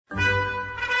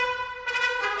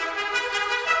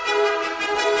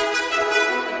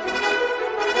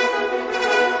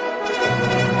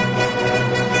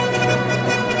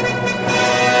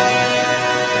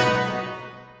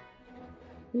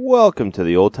Welcome to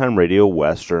the Old Time Radio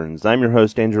Westerns. I'm your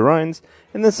host, Andrew Rhynes,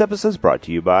 and this episode is brought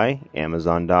to you by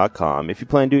Amazon.com. If you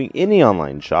plan on doing any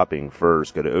online shopping,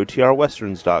 first go to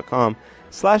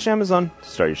OTRWesterns.com/Amazon to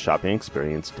start your shopping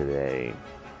experience today.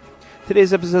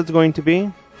 Today's episode is going to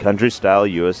be Country Style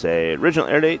USA. Original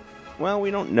air date, well, we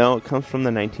don't know. It comes from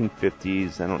the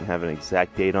 1950s. I don't have an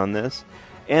exact date on this.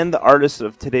 And the artist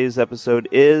of today's episode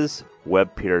is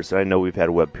Webb Pierce. I know we've had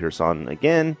Webb Pierce on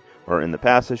again, or in the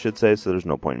past, I should say, so there's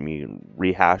no point in me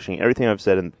rehashing everything I've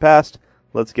said in the past.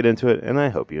 Let's get into it, and I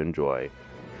hope you enjoy.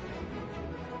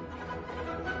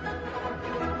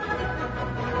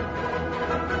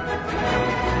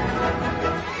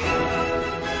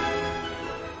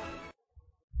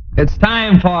 It's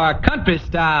time for Country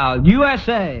Style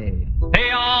USA. Stay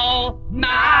all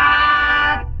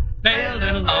night, stay a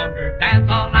little longer, dance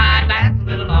all night, dance a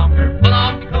little longer, pull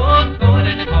off the coat, throw it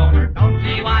in the corner, don't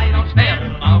see why you don't stay a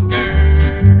little longer.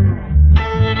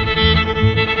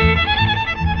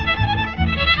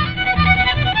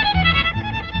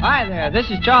 Hi there,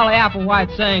 this is Charlie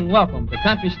Applewhite saying welcome to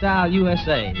Country Style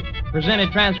USA,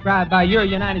 presented, transcribed by your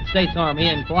United States Army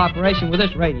in cooperation with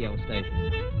this radio station.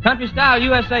 Country Style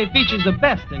USA features the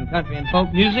best in country and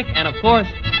folk music, and of course,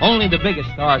 only the biggest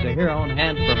stars are here on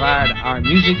hand to provide our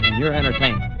music and your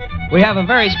entertainment. We have a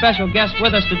very special guest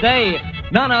with us today,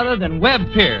 none other than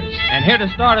Webb Pierce. And here to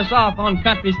start us off on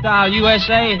Country Style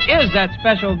USA is that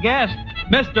special guest,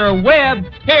 Mr. Webb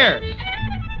Pierce.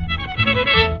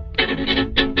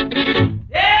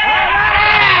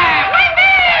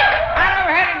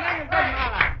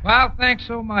 Well, thanks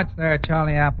so much there,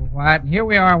 Charlie Applewhite. And here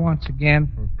we are once again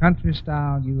for Country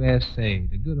Style USA,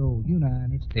 the good old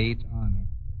United States Army.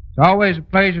 It's always a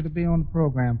pleasure to be on the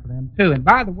program for them, too. And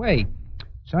by the way,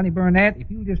 Sonny Burnett, if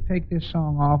you'll just take this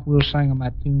song off, we'll sing them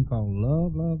that tune called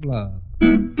Love, Love, Love.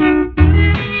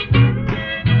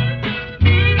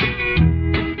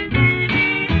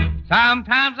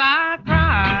 Sometimes I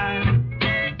cry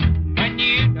when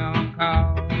you don't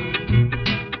call.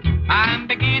 I'm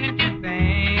beginning to think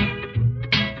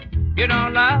you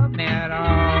don't love me at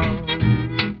all.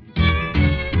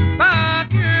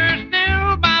 But you're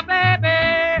still my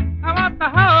baby. I want the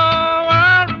whole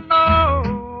world to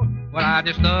know. Well, I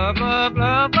just love, love,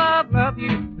 love, love, love you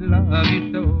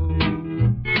so.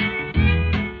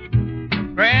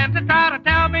 Friends that try to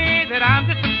tell me that I'm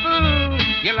just a fool.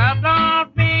 Your love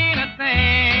don't mean a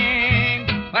thing.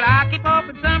 But I keep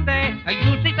hoping someday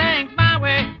you'll see things my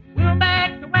way. We'll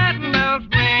make the wedding bells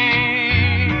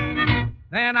ring.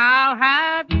 Then I'll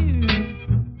have you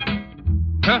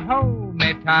to hold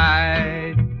me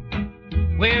tight.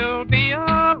 We'll be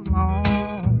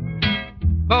alone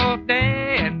both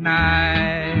day and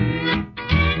night.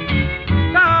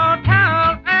 So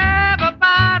tell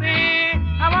everybody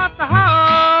I want the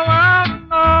whole world to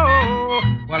know.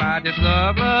 Well, I just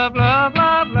love, love, love,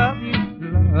 love, love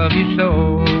you so.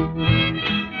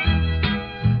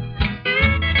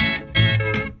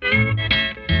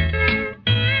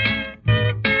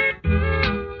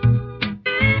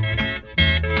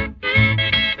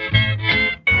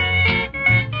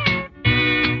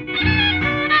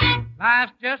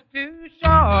 Life's just too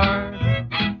short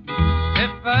to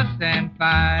fuss and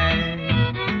fight.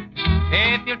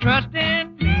 If you trust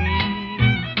in me,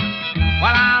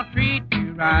 well, I'll treat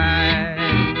you right.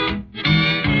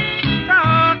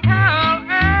 So tell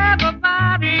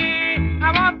everybody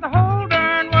I want the whole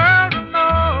darn world to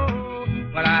know.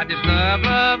 Well, I just love,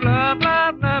 love, love,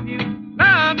 love, love you so.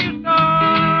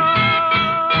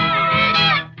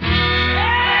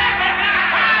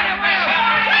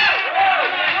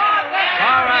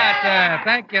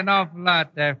 Thank you an awful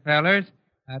lot there, fellers.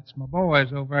 That's my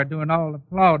boys over there doing all the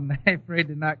applauding. They're afraid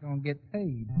they're not going to get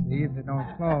paid, see, if they don't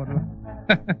applaud.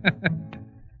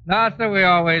 No, so we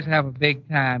always have a big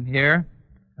time here,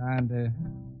 trying to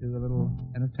do a little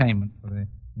entertainment for the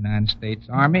United States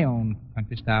Army on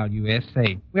Country Style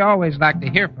USA. We always like to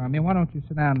hear from you. Why don't you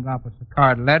sit down and drop us a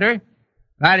card letter?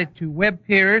 Write it to Webb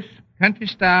Pierce, Country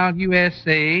Style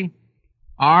USA,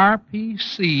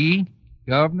 RPC,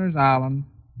 Governor's Island,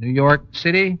 New York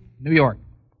City, New York.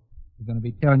 We're going to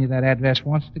be telling you that address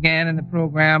once again in the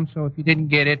program, so if you didn't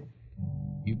get it,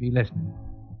 you be listening.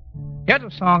 Here's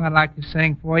a song I'd like to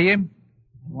sing for you.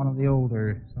 One of the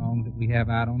older songs that we have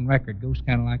out on record. It goes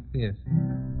kind of like this.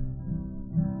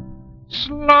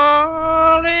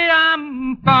 Slowly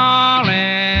I'm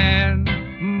falling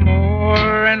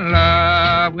more in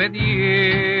love with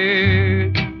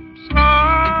you.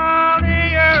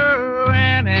 Slowly you're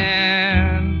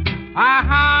winning a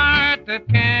heart that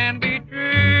can be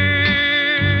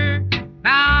true.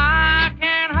 Now I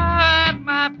can't hide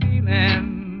my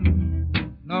feelings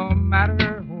no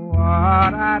matter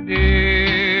what I do.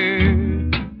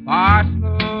 do. For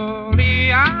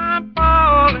slowly I'm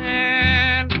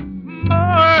falling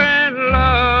more in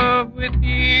love with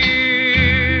you.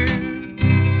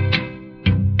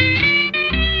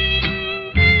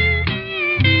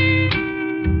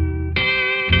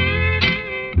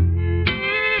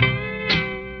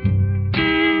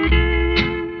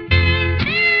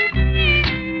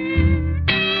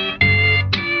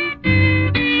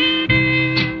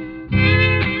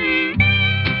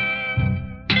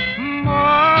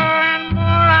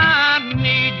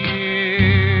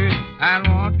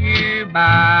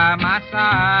 By my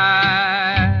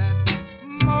side,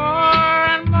 more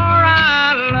and more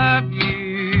I love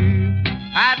you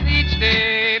as each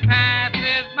day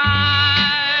passes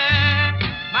by.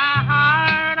 My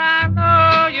heart, I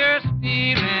know you're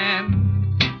stealing.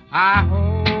 I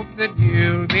hope that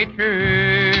you'll be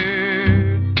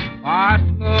true. For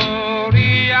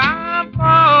slowly I'm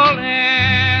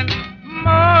falling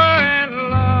more in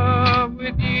love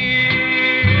with you.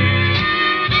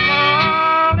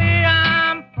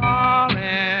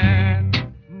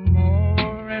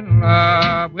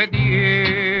 Love with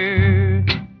you.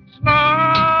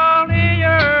 Slowly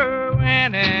you're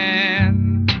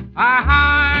winning a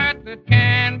heart that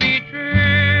can be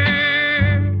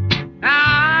true. Now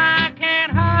I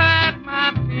can't hide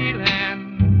my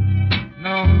feeling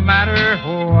no matter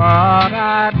what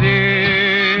I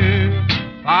do.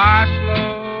 For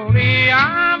slowly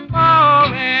I'm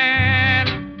falling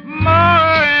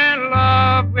more in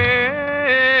love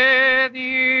with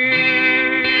you.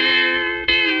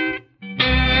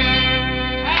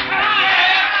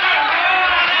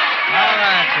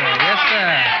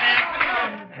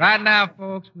 Right now,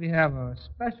 folks, we have a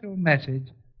special message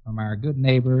from our good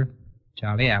neighbor,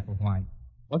 Charlie Applewhite.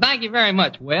 Well, thank you very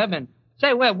much, Webb. And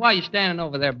say, Webb, while you're standing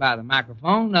over there by the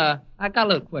microphone, I got a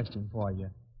little question for you.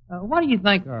 What do you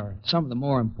think are some of the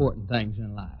more important things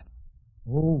in life?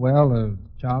 Oh, well,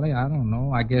 Charlie, I don't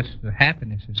know. I guess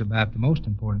happiness is about the most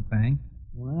important thing.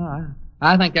 Well,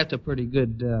 I think that's a pretty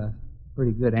good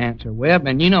answer, Webb.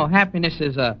 And, you know, happiness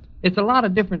is it's a lot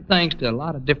of different things to a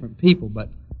lot of different people, but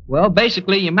well,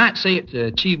 basically, you might say it's the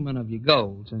achievement of your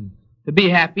goals. And to be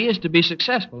happy is to be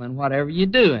successful in whatever you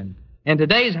do. And in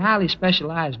today's highly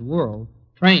specialized world,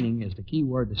 training is the key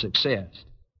word to success.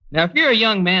 Now, if you're a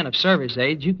young man of service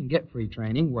age, you can get free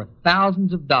training worth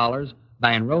thousands of dollars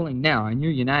by enrolling now in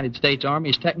your United States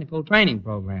Army's technical training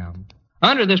program.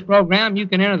 Under this program, you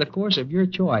can enter the course of your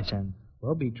choice and,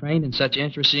 well, be trained in such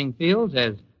interesting fields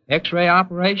as X-ray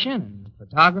operation and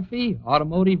photography,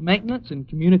 automotive maintenance and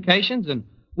communications, and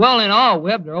well, in all,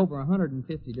 Webb, there are over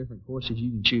 150 different courses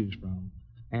you can choose from.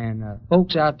 And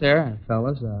folks out there, and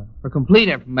fellas, for complete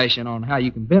information on how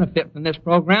you can benefit from this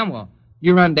program, well,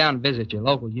 you run down and visit your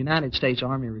local United States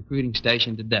Army recruiting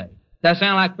station today. Does that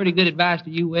sound like pretty good advice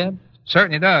to you, Webb?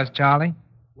 Certainly does, Charlie.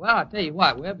 Well, I'll tell you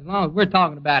what, Webb, as long as we're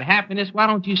talking about happiness, why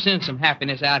don't you send some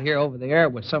happiness out here over the air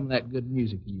with some of that good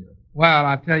music of yours? Well,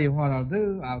 I'll tell you what I'll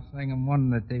do. I'll sing them one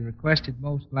that they requested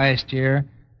most last year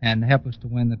and help us to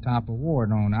win the top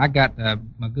award on. I got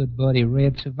my good buddy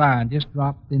Red Savine just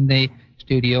dropped in the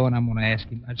studio, and I'm going to ask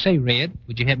him. I'd say, Red,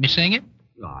 would you help me sing it?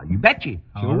 You betcha.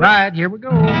 All right, here we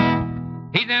go.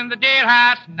 He's in the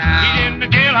jailhouse now. He's in the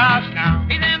jailhouse now.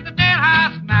 He's in the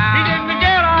jailhouse now. He's in the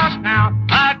jailhouse now.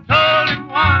 I told him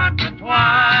once or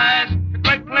twice to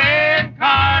quit playing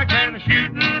cards and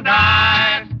shooting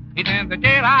dice. He's in the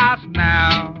jailhouse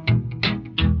now.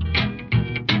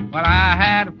 Well, I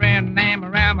had a friend named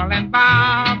Ramblin'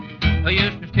 Bob who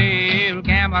used to steal,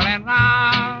 gamble, and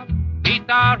rob. He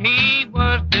thought he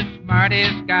was the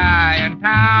smartest guy in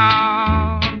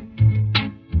town.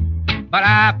 But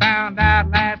I found out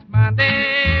last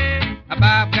Monday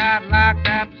Bob got locked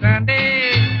up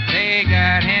Sunday. They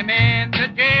got him in the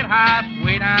jailhouse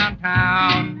way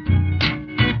downtown.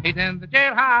 He's in the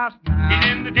jailhouse now. He's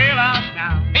in the jailhouse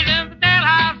now. He's in the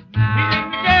jailhouse now. He's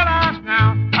in the jailhouse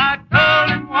now. I told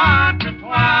him once or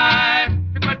twice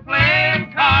to quit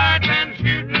playing cards and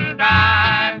shooting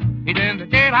dice. He's in the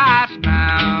jailhouse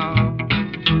now.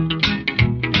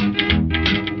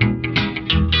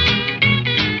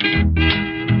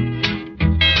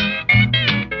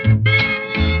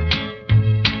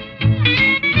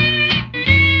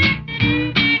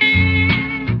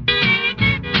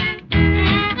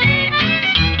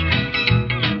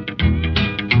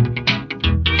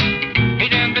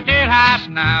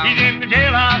 Now. He's in the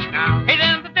jailhouse now. He's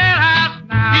in the jailhouse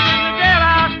now. He's in the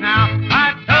jailhouse now.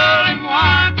 I told him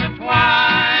once or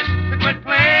twice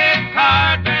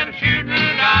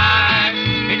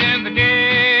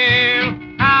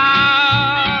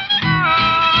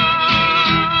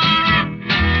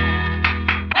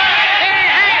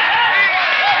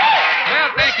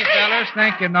Yes,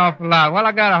 thank you an awful lot. Well,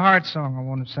 I got a heart song I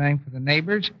want to sing for the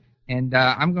neighbors, and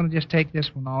I'm going to just take this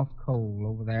one off Cole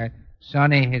over there.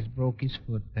 Sonny has broke his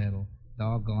foot pedal.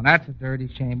 Doggone, that's a dirty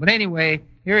shame. But anyway,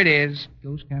 here it is. It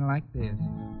goes kind of like this.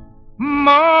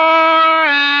 More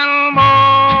and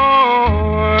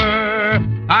more,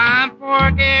 I'm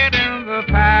forgetting the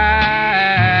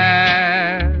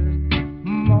past.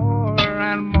 More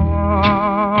and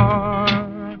more,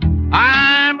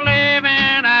 I'm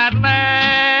living at last.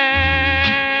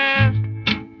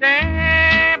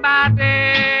 Day by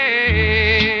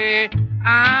day,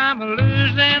 I'm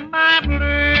losing my blues.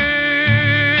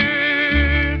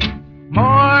 More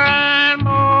and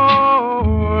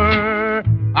more,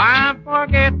 I'm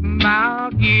forgetting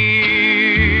about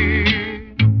you.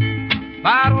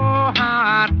 But oh, how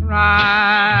I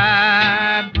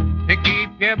tried to keep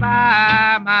you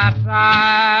by my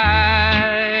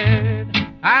side.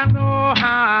 I know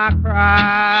how I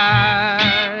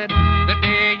cried the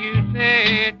day you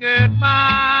said goodbye.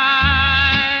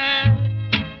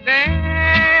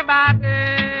 Day by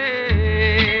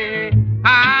day,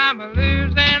 I'm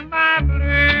losing my blues.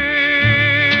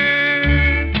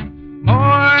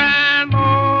 More and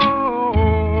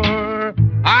more,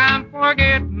 I'm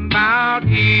forgetting about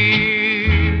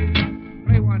you.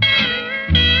 Play one.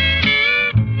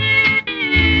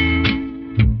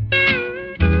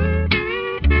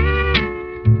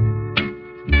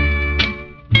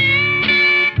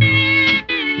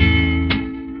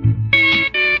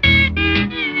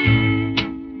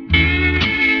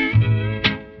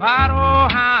 But oh,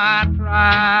 how I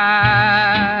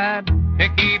tried to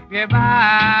keep you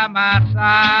by my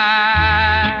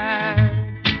side.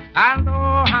 I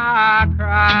know how I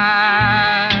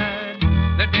cried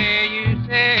the day you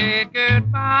said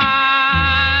goodbye.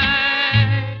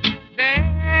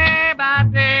 Day by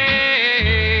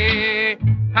day,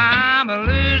 I'm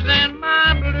losing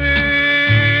my blues.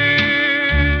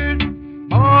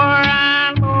 More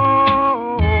and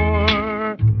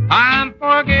more, I'm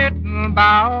forgetting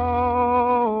about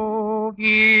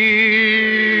you.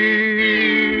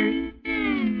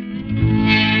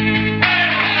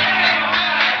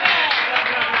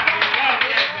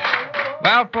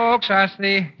 Well, folks, I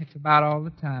see it's about all the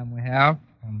time we have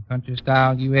on Country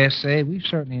Style USA. We've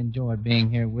certainly enjoyed being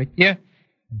here with you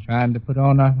and trying to put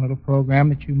on a little program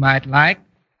that you might like.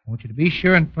 I want you to be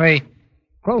sure and pay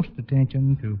close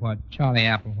attention to what Charlie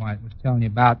Applewhite was telling you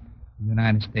about the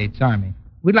United States Army.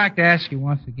 We'd like to ask you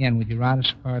once again, would you write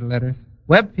us a card letter?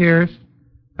 Webb Pierce,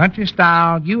 Country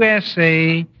Style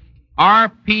USA,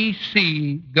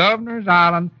 RPC, Governor's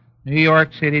Island, New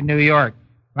York City, New York.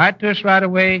 Write to us right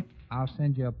away. I'll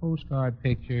send you a postcard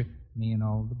picture, me and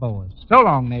all the boys. So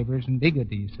long, neighbors, and be good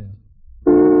to yourself.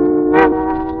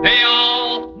 Stay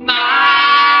all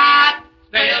night,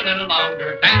 stay a little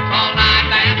longer, dance all night,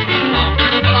 dance a little longer.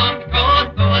 Pull on the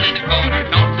coat, throw it in the corner.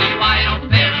 Don't see why you don't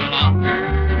stay a little longer.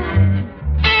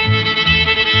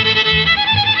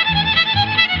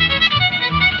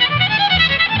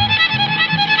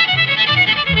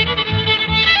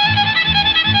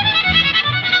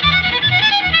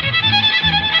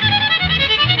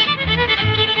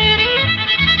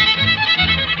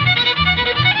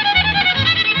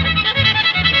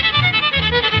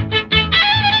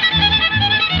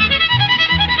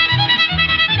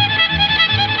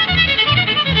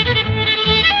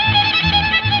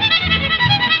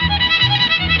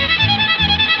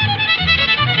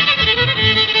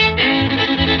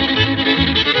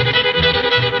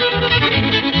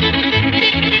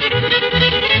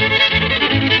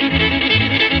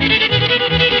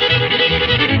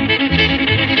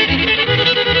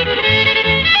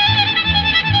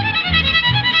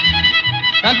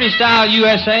 Country Style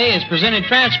USA is presented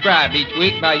transcribed each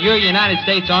week by your United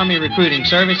States Army Recruiting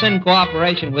Service in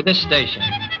cooperation with this station.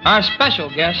 Our special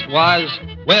guest was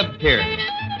Webb Pierce.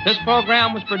 This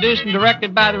program was produced and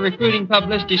directed by the Recruiting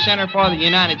Publicity Center for the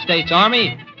United States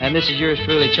Army, and this is yours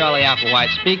truly, Charlie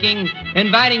Applewhite, speaking,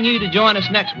 inviting you to join us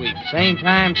next week, same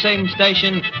time, same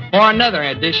station, for another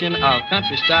edition of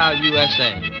Country Style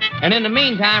USA. And in the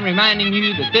meantime, reminding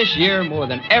you that this year, more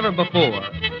than ever before,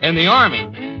 in the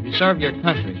Army, you serve your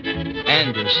country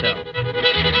and yourself.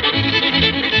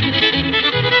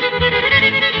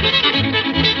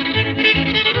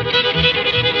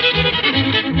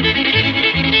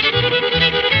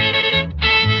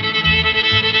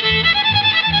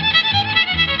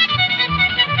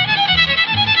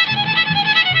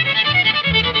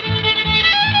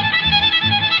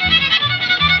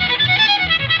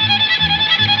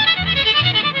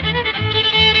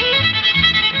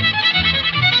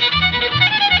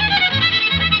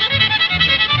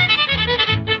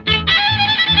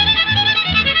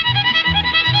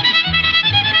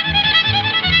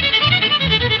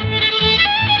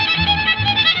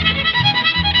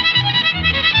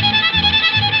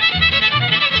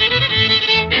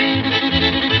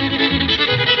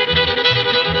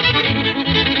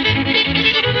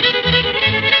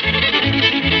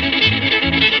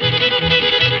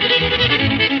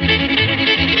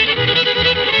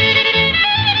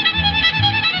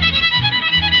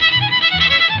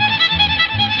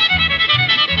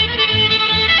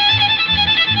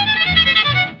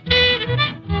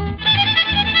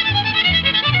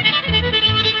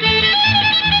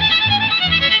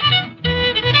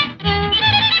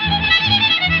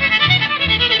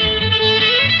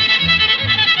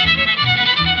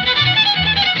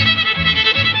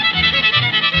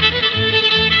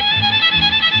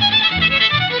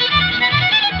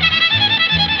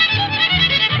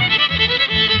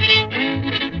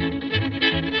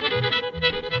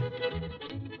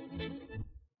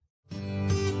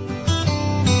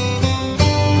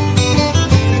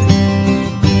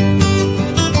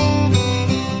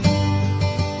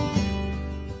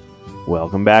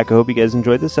 Welcome back. I hope you guys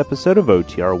enjoyed this episode of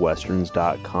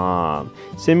OTRWesterns.com.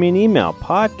 Send me an email,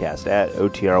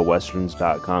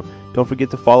 podcast@OTRWesterns.com. Don't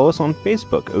forget to follow us on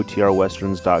Facebook,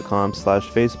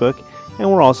 OTRWesterns.com/Facebook.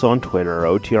 And we're also on Twitter,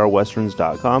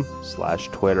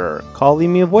 OTRWesterns.com/Twitter. Call, leave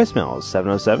me a voicemail,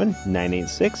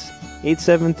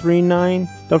 707-986-8739.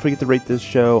 Don't forget to rate this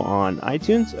show on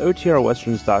iTunes,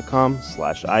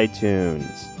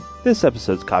 OTRWesterns.com/iTunes. This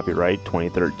episode's copyright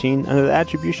 2013 under the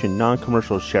Attribution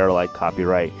Non-Commercial Share-alike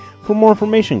copyright. For more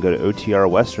information, go to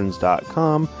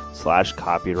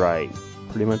OTRWesterns.com/copyright.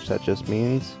 Pretty much that just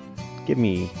means give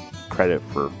me credit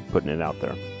for putting it out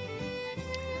there.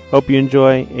 Hope you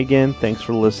enjoy. Again, thanks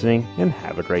for listening, and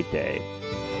have a great day.